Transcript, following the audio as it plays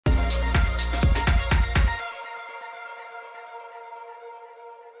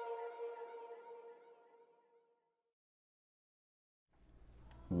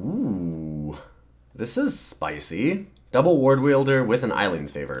This is spicy. Double Wardwielder with an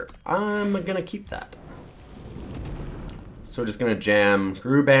Eilyn's favor. I'm gonna keep that. So we're just gonna jam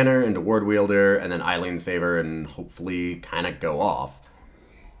Hooru Banner into Wardwielder and then Eilyn's favor and hopefully kind of go off.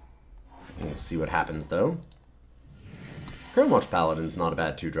 We'll see what happens though. Crownwatch Paladin's not a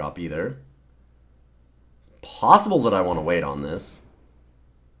bad 2-drop either. Possible that I want to wait on this.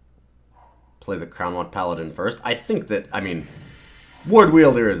 Play the Crownwatch Paladin first. I think that, I mean,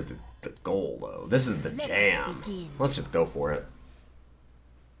 Wardwielder is the goal, though. This is the jam. Let's just go for it.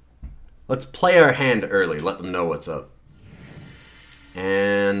 Let's play our hand early. Let them know what's up.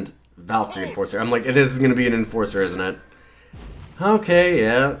 And Valkyrie Enforcer. I'm like, this is going to be an Enforcer, isn't it? Okay,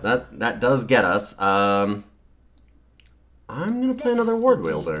 yeah, that does get us. I'm going to play another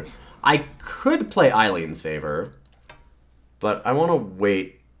Wardwielder. I could play Eilyn's favor, but I want to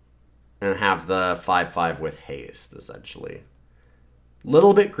wait and have the 5/5 with haste, essentially.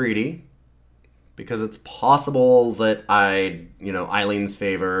 Little bit greedy, because it's possible that I, Eilyn's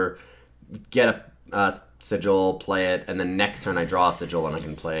favor, get a Sigil, play it, and then next turn I draw a Sigil and I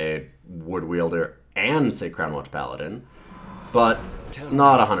can play Wardwielder and, say, Crownwatch Paladin. But it's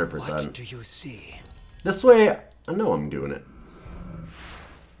not 100%. What do you see? This way, I know I'm doing it.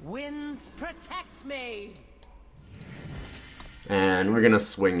 Winds protect me. And we're gonna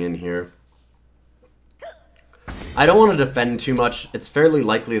swing in here. I don't want to defend too much. It's fairly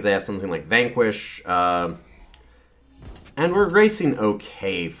likely they have something like Vanquish. And we're racing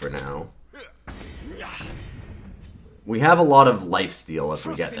okay for now. We have a lot of lifesteal if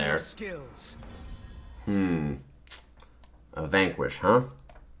we get there. A Vanquish, huh?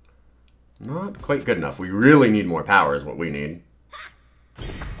 Not quite good enough. We really need more power is what we need. Play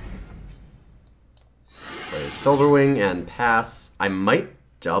Silverwing and pass. I might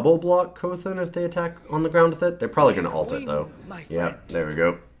double block Kothan if they attack on the ground with it. They're probably going to ult it, though. Yep, there we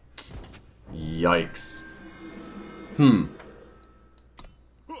go. Yikes.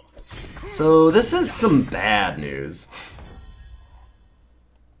 So this is some bad news.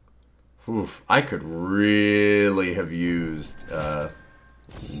 Oof, I could really have used a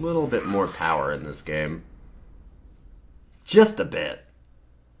little bit more power in this game. Just a bit.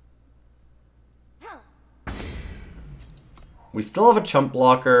 We still have a chump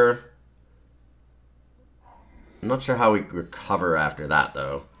blocker. I'm not sure how we recover after that,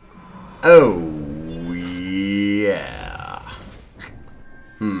 though. Oh, yeah.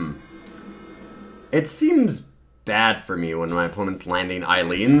 It seems bad for me when my opponent's landing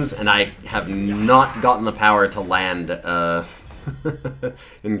Eilyn's, and I have not gotten the power to land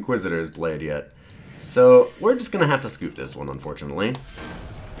Inquisitor's Blade yet. So we're just going to have to scoop this one, unfortunately.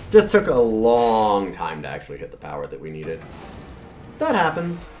 Just took a long time to actually hit the power that we needed. That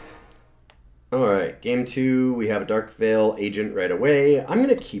happens. Alright, game 2, we have a Darkveil agent right away. I'm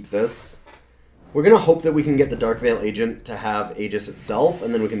going to keep this. We're going to hope that we can get the Darkveil agent to have Aegis itself,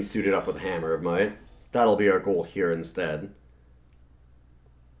 and then we can suit it up with a Hammer of Might. That'll be our goal here instead.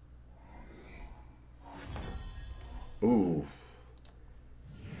 Ooh.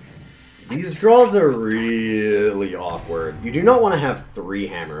 These draws are really awkward. You do not want to have 3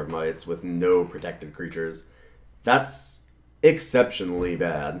 Hammer of Mights with no protected creatures. That's exceptionally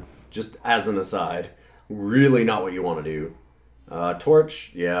bad. Just as an aside. Really not what you want to do.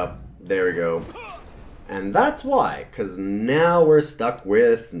 Torch, yeah, there we go. And that's why, because now we're stuck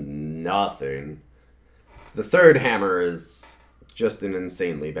with nothing. The third hammer is just an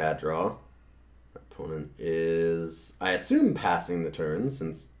insanely bad draw. Opponent is, I assume, passing the turn,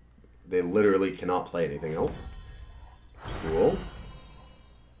 since they literally cannot play anything else. Cool.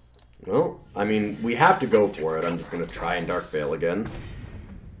 Well, I mean, we have to go for it. I'm just going to try and Darkveil again.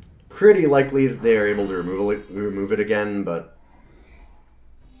 Pretty likely that they are able to remove it again, but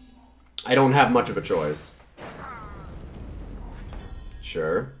I don't have much of a choice.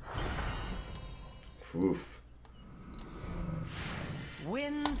 Sure. Oof.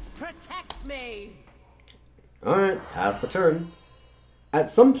 Winds protect me. Alright, pass the turn.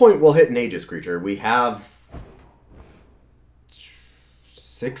 At some point we'll hit an Aegis creature. We have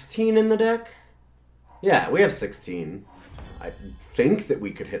 16 in the deck? Yeah, we have 16. I think that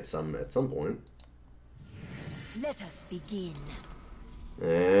we could hit some at some point. Let us begin.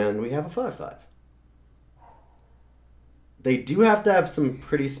 And we have a 5/5. They do have to have some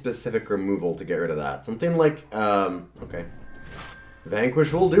pretty specific removal to get rid of that. Something like, okay.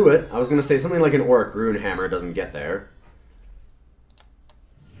 Vanquish will do it. I was going to say something like an Auric Rune Hammer doesn't get there.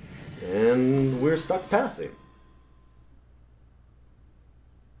 And we're stuck passing.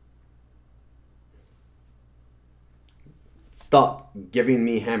 Stop giving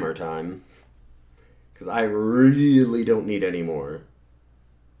me hammer time. Because I really don't need any more.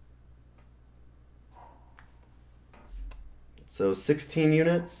 So 16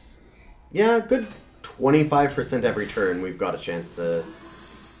 units. Yeah, good 25% every turn we've got a chance to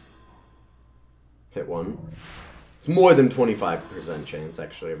hit one. It's more than 25% chance,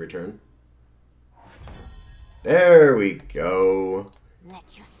 actually, every turn. There we go.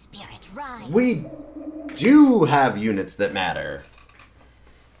 Let your spirit rise. We do have units that matter.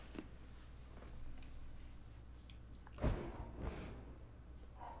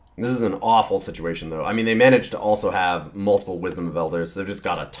 This is an awful situation, though. I mean, they managed to also have multiple Wisdom of Elders, so they've just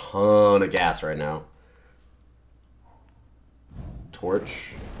got a ton of gas right now. Torch.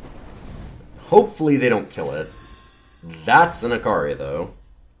 Hopefully they don't kill it. That's an Ikaria, though.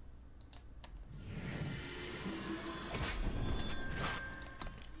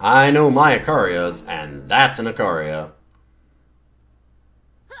 I know my Ikarias, and that's an Ikaria.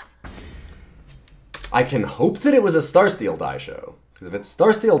 I can hope that it was a Starsteel die show. Because if it's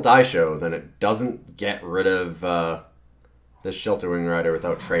Starsteel die show, then it doesn't get rid of this Shelterwing Rider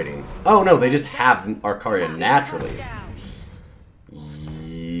without trading. Oh no, they just have Ikaria naturally.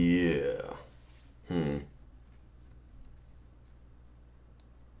 Yeah.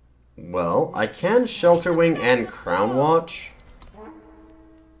 Well, I can Shelterwing and Crownwatch.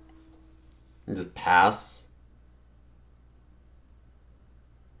 And just pass.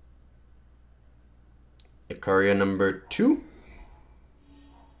 Ikaria number 2.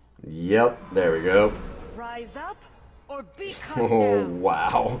 Yep, there we go. Rise up or be cut Oh, down.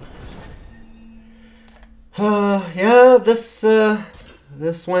 wow. Yeah,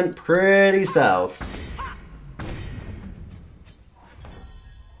 this went pretty south.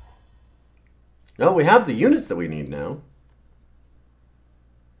 No, we have the units that we need now.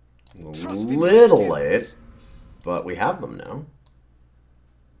 A little late, but we have them now.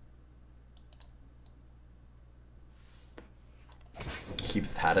 Keep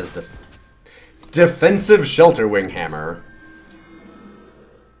that as defensive Shelterwing hammer.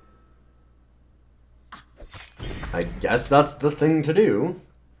 I guess that's the thing to do.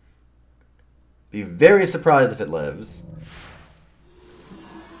 Be very surprised if it lives.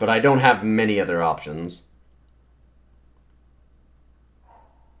 But I don't have many other options.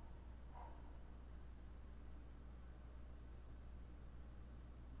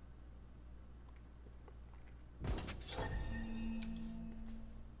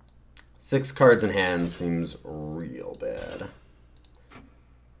 Six cards in hand seems real bad.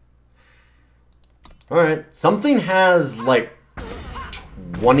 Alright, something has like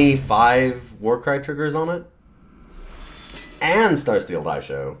 25 Warcry triggers on it. And Starsteel Die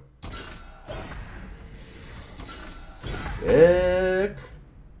Show. Sick.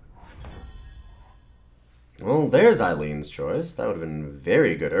 Well, there's Eilyn's choice. That would have been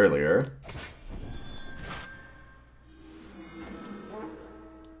very good earlier.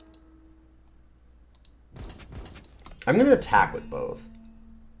 I'm going to attack with both.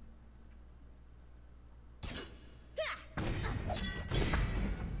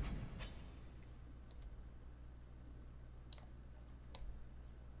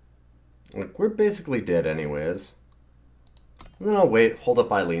 Like, we're basically dead anyways. And then I'll wait, hold up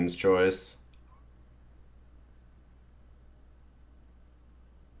Eilyn's choice.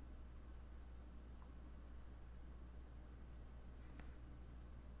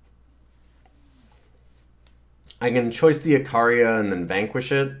 I can choice the Ikaria and then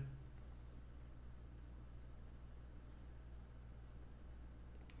Vanquish it.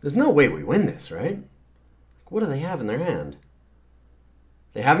 There's no way we win this, right? What do they have in their hand?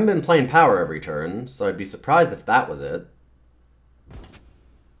 They haven't been playing power every turn, so I'd be surprised if that was it.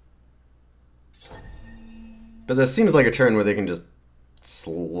 But this seems like a turn where they can just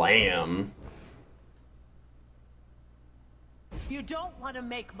slam. You don't want to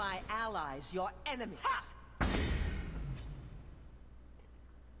make my allies your enemies.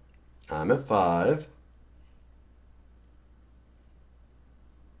 I'm at 5.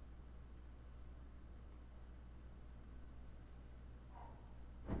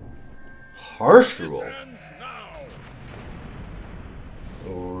 Harsh rule.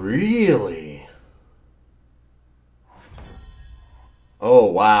 Really? Oh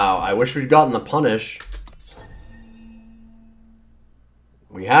wow, I wish we'd gotten the punish.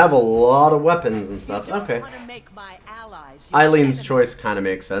 We have a lot of weapons and stuff. Okay. Eilyn's choice kind of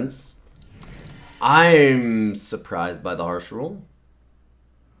makes sense. I'm surprised by the harsh rule.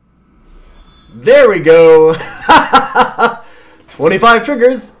 There we go! 25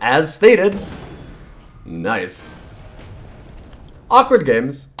 triggers, as stated. Nice. Awkward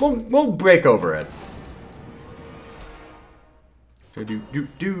games. We'll break over it.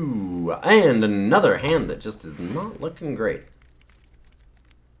 And another hand that just is not looking great.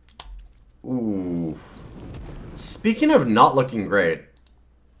 Ooh. Speaking of not looking great,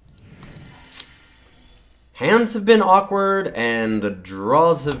 hands have been awkward and the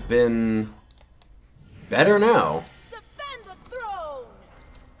draws have been better now. Defend the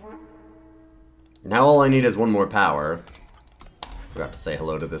throne. Now all I need is one more power. Forgot to say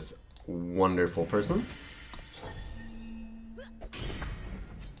hello to this wonderful person.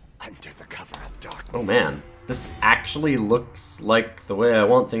 Under the cover of darkness. Oh man, this actually looks like the way I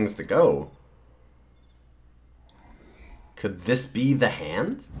want things to go. Could this be the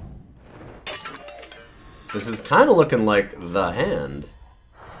hand? This is kind of looking like the hand.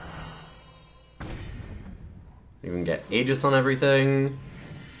 You can get Aegis on everything.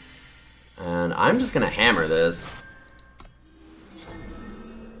 And I'm just gonna hammer this.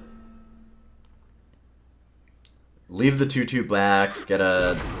 Leave the 2/2 back, get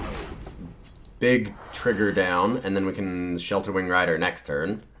a big trigger down, and then we can Shelterwing Rider next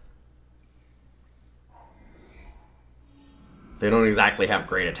turn. They don't exactly have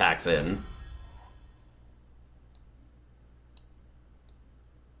great attacks in.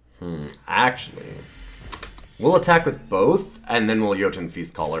 Actually, we'll attack with both, and then we'll Jotun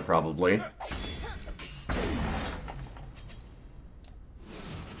Feast Caller, probably.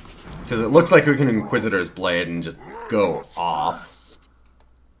 Because it looks like we can Inquisitor's Blade and just go off.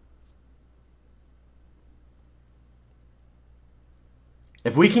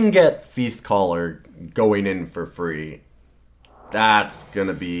 If we can get Feast Caller going in for free, that's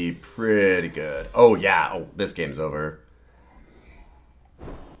gonna be pretty good. Oh yeah, oh, this game's over.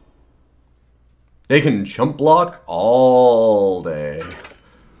 They can chump block all day.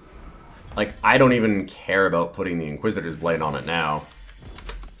 Like, I don't even care about putting the Inquisitor's Blade on it now.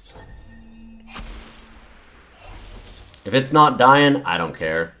 If it's not dying, I don't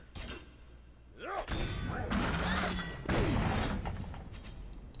care.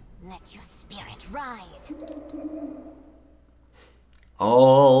 Let your spirit rise.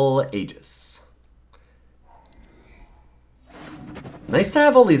 All Aegis. Nice to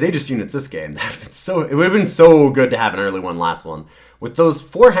have all these Aegis units this game. It would have been so good to have an early one last one. With those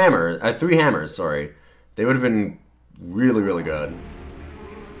 3 hammers, sorry. They would have been really, really good.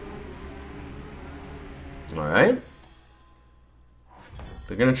 Alright.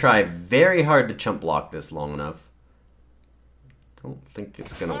 They're gonna try very hard to chump block this long enough. Don't think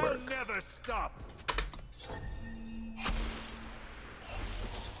it's gonna work. I'll never stop.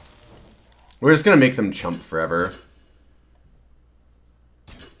 We're just gonna make them chump forever.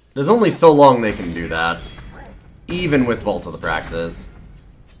 There's only so long they can do that. Even with Vault of the Praxis.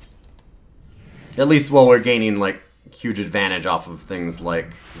 At least while we're gaining, like, huge advantage off of things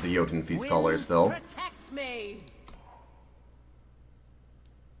like the Jotun Feast Caller still. Protect me.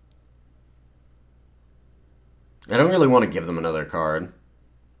 I don't really want to give them another card.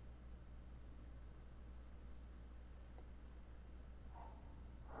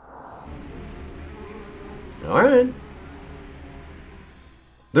 Alright.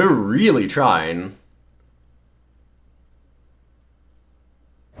 They're really trying.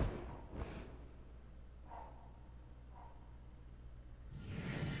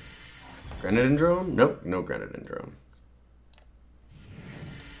 Grenadindrome? Nope, no Grenadindrome.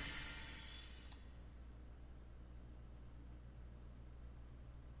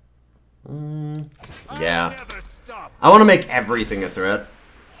 Yeah. I want to make everything a threat.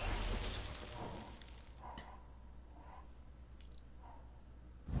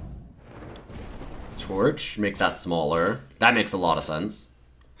 Torch, make that smaller. That makes a lot of sense.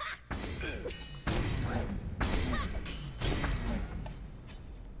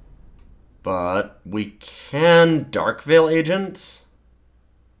 But we can Darkveil Agent.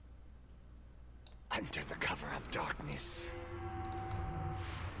 Under the cover of darkness.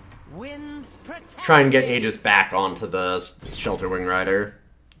 Winds protect Try and get me. Aegis back onto the Shelterwing Rider.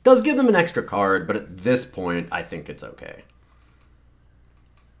 Does give them an extra card, but at this point, I think it's okay.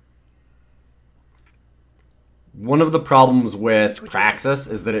 One of the problems with Praxis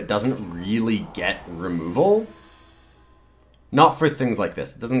is that it doesn't really get removal. Not for things like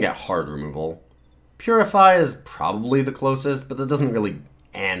this. It doesn't get hard removal. Purify is probably the closest, but that doesn't really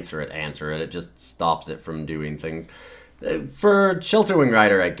answer it. It just stops it from doing things. For Shelterwing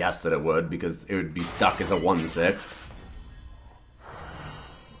Rider, I guess that it would, because it would be stuck as a 1/6.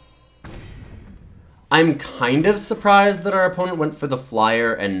 I'm kind of surprised that our opponent went for the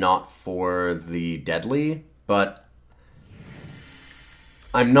Flyer and not for the Deadly, but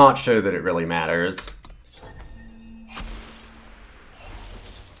I'm not sure that it really matters.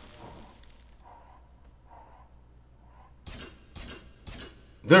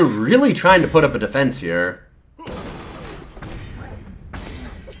 They're really trying to put up a defense here.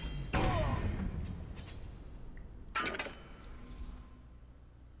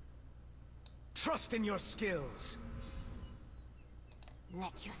 Trust in your skills.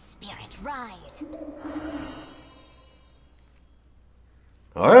 Let your spirit rise.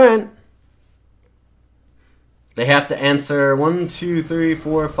 Alright. They have to answer 1, 2, 3,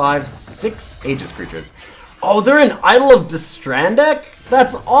 4, 5, 6 Aegis creatures. Oh, they're an Idol of Destran deck?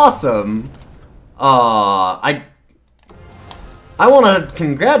 That's awesome! I want to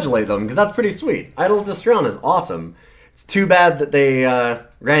congratulate them, because that's pretty sweet. Idol of Destran is awesome. It's too bad that they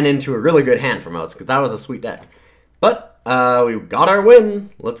ran into a really good hand from us, because that was a sweet deck. But, we got our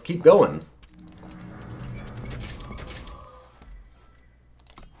win. Let's keep going.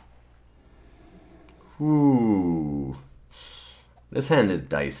 Ooh. This hand is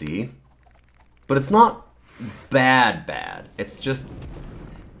dicey. But it's not bad. It's just...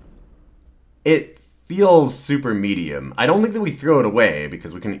 it feels super medium. I don't think that we throw it away,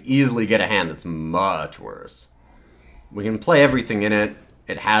 because we can easily get a hand that's much worse. We can play everything in it.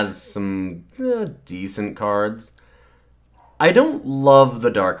 It has some decent cards. I don't love the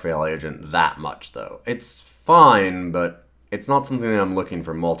Darkveil agent that much, though. It's fine, but it's not something that I'm looking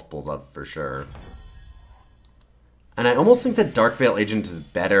for multiples of for sure. And I almost think that Darkveil agent is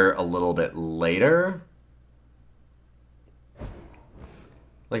better a little bit later.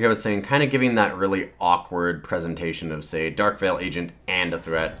 Like I was saying, kind of giving that really awkward presentation of, say, Darkveil agent and a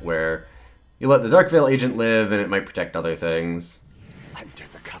threat, where you let the Darkveil agent live and it might protect other things. Under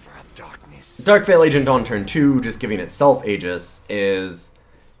the cover of darkness. Darkveil agent on turn 2, just giving itself Aegis, is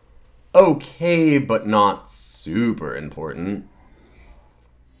okay, but not super important.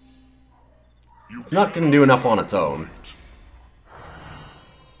 Not going to do enough on its own.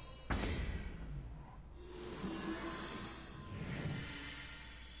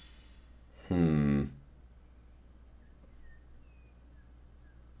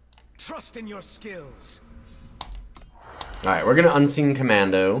 Trust in your skills. Alright, we're going to Unseen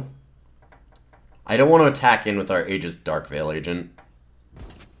Commando. I don't want to attack in with our Aegis Darkveil agent.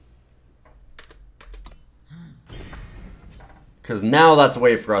 Because now that's a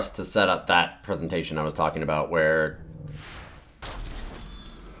way for us to set up that presentation I was talking about, where...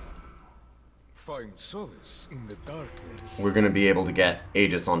 Find solace in the darkness. we're going to be able to get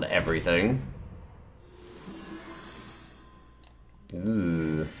Aegis onto everything.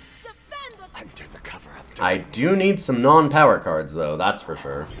 Ugh. Under the cover of darkness. I do need some non-power cards, though, that's for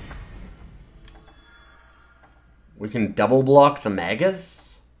sure. We can double block the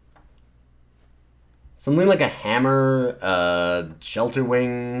Magus? Something like a Hammer,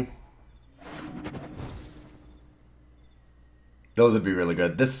 Shelterwing. Those would be really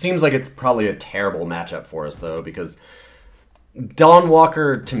good. This seems like it's probably a terrible matchup for us, though, because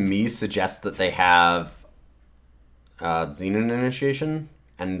Dawnwalker, to me, suggests that they have Xenon Initiation,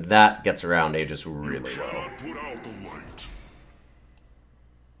 and that gets around Aegis really well. Put out the light.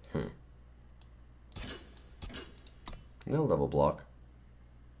 No double block.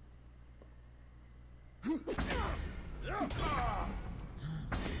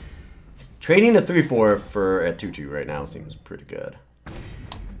 Trading a 3/4 for a 2/2 right now seems pretty good.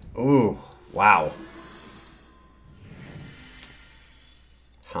 Ooh, wow.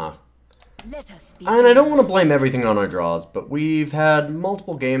 Huh. Let us be. And I don't want to blame everything on our draws, but we've had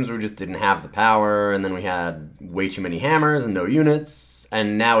multiple games where we just didn't have the power, and then we had way too many hammers and no units,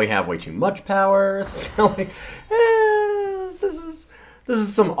 and now we have way too much power. So like, this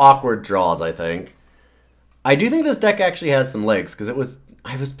is some awkward draws, I think. I do think this deck actually has some legs, because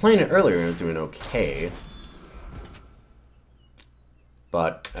I was playing it earlier and it was doing okay.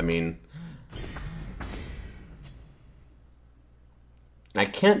 But, I mean, I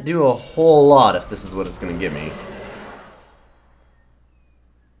can't do a whole lot if this is what it's going to give me.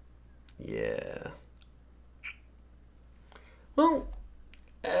 Yeah. Well,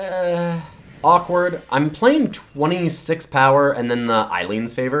 awkward. I'm playing 26 power and then the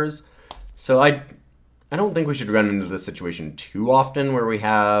Eilyn's favors. So I don't think we should run into this situation too often where we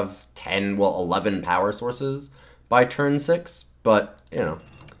have 11 power sources by turn 6. But, you know,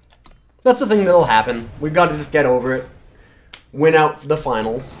 that's the thing that'll happen. We've got to just get over it. Win out the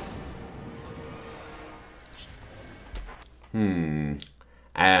finals. And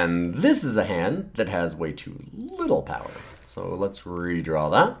this is a hand that has way too little power. So let's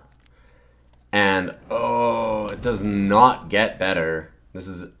redraw that. And, oh, it does not get better. This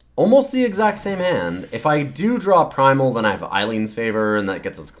is almost the exact same hand. If I do draw Primal, then I have Eilyn's favor, and that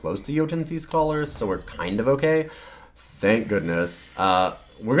gets us close to Jotun Feast Callers, so we're kind of okay. Thank goodness. We're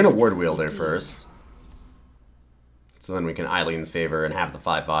going to Wardwielder first. So then we can Eilyn's favor and have the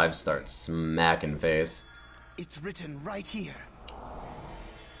 5/5 start smacking face. It's written right here.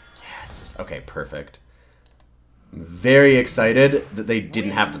 Yes. Okay, perfect. very excited that they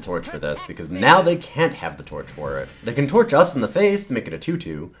didn't have the torch for this, because now they can't have the torch for it. They can torch us in the face to make it a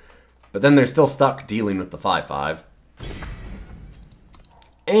 2-2, but then they're still stuck dealing with the 5-5.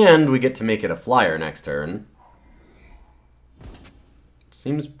 And we get to make it a flyer next turn.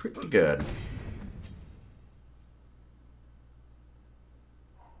 Seems pretty good.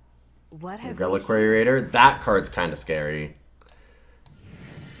 Reliquary Raider. That card's kind of scary.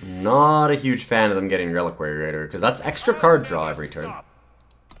 Not a huge fan of them getting Reliquary Raider, because that's extra card draw every turn.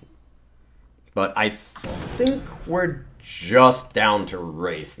 But I think we're just down to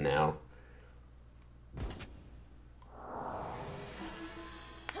race now.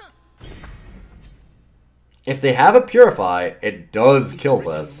 If they have a Purify, it does kill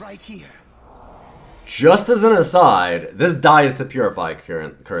this. Just as an aside, this dies to Purify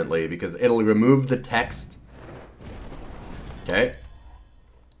currently, because it'll remove the text. Okay.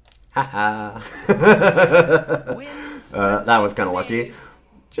 Haha. That was kind of lucky.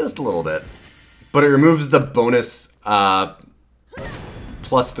 Just a little bit. But it removes the bonus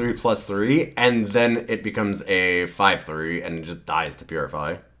 +3/+3, and then it becomes a 5/3, and it just dies to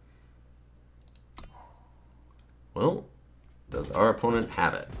Purify. Well, does our opponent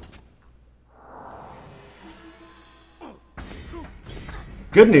have it?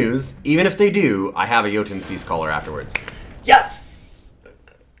 Good news, even if they do, I have a Jotun Feast Caller afterwards. Yes!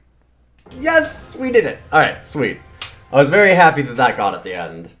 Yes! We did it! Alright, sweet. I was very happy that that got at the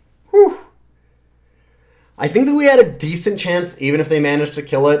end. Whew. I think that we had a decent chance, even if they managed to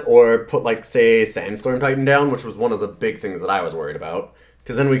kill it, or put, like, say, Sandstorm Titan down, which was one of the big things that I was worried about.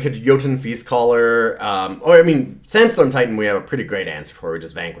 Because then we could Jotun Feast Caller, or I mean, Sandstorm Titan we have a pretty great answer for, we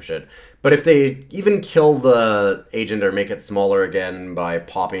just Vanquish it. But if they even kill the agent or make it smaller again by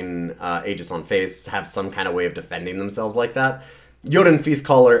popping Aegis on face, have some kind of way of defending themselves like that, Jotun Feast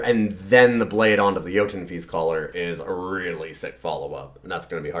Caller and then the blade onto the Jotun Feast Caller is a really sick follow-up. And that's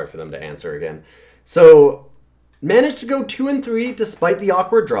going to be hard for them to answer again. So, managed to go 2 and 3 despite the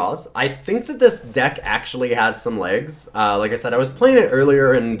awkward draws. I think that this deck actually has some legs. Like I said, I was playing it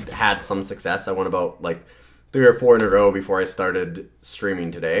earlier and had some success. I won about like 3 or 4 in a row before I started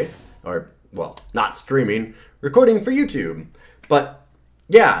streaming today. Or, well, not streaming, recording for YouTube. But,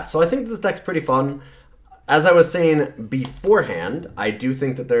 yeah, so I think this deck's pretty fun. As I was saying beforehand, I do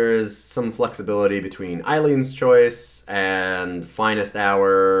think that there is some flexibility between Eilyn's Choice and Finest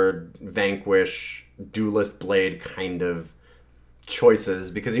Hour, Vanquish, Duelist Blade kind of choices,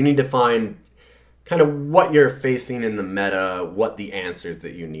 because you need to find kind of what you're facing in the meta, what the answers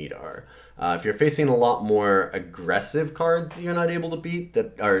that you need are. If you're facing a lot more aggressive cards that you're not able to beat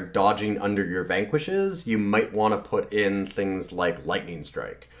that are dodging under your Vanquishes, you might want to put in things like Lightning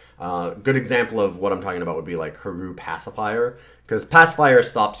Strike. Good example of what I'm talking about would be like Hooru Pacifier, because Pacifier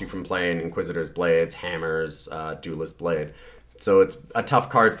stops you from playing Inquisitor's Blades, Hammers, Duelist Blade. So it's a tough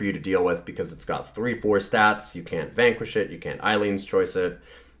card for you to deal with because it's got 3-4 stats. You can't Vanquish it, you can't Eilyn's Choice it,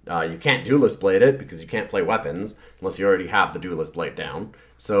 you can't Duelist Blade it because you can't play weapons unless you already have the Duelist Blade down.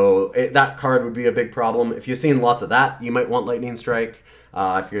 So that card would be a big problem. If you're seeing lots of that, you might want Lightning Strike.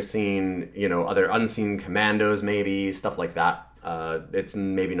 If you're seeing, you know, other unseen commandos maybe, stuff like that, it's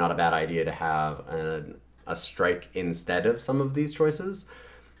maybe not a bad idea to have a strike instead of some of these choices.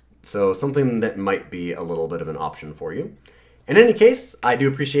 So something that might be a little bit of an option for you. In any case, I do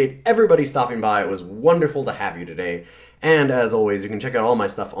appreciate everybody stopping by. It was wonderful to have you today. And as always, you can check out all my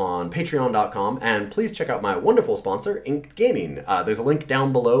stuff on patreon.com, and please check out my wonderful sponsor, Ink Gaming. There's a link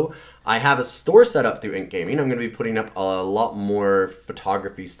down below. I have a store set up through Ink Gaming. I'm going to be putting up a lot more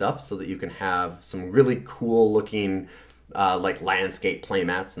photography stuff so that you can have some really cool looking like landscape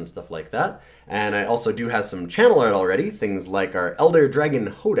playmats and stuff like that. And I also do have some channel art already, things like our Elder Dragon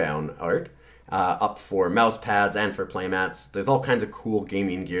Hoedown art. Up for mouse pads and for playmats. There's all kinds of cool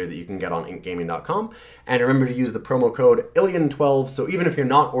gaming gear that you can get on inkgaming.com. And remember to use the promo code Ilyon12, so even if you're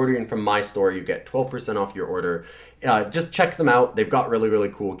not ordering from my store, you get 12% off your order. Just check them out. They've got really, really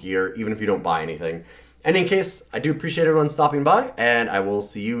cool gear, even if you don't buy anything. And in case, I do appreciate everyone stopping by, and I will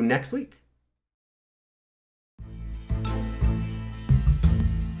see you next week.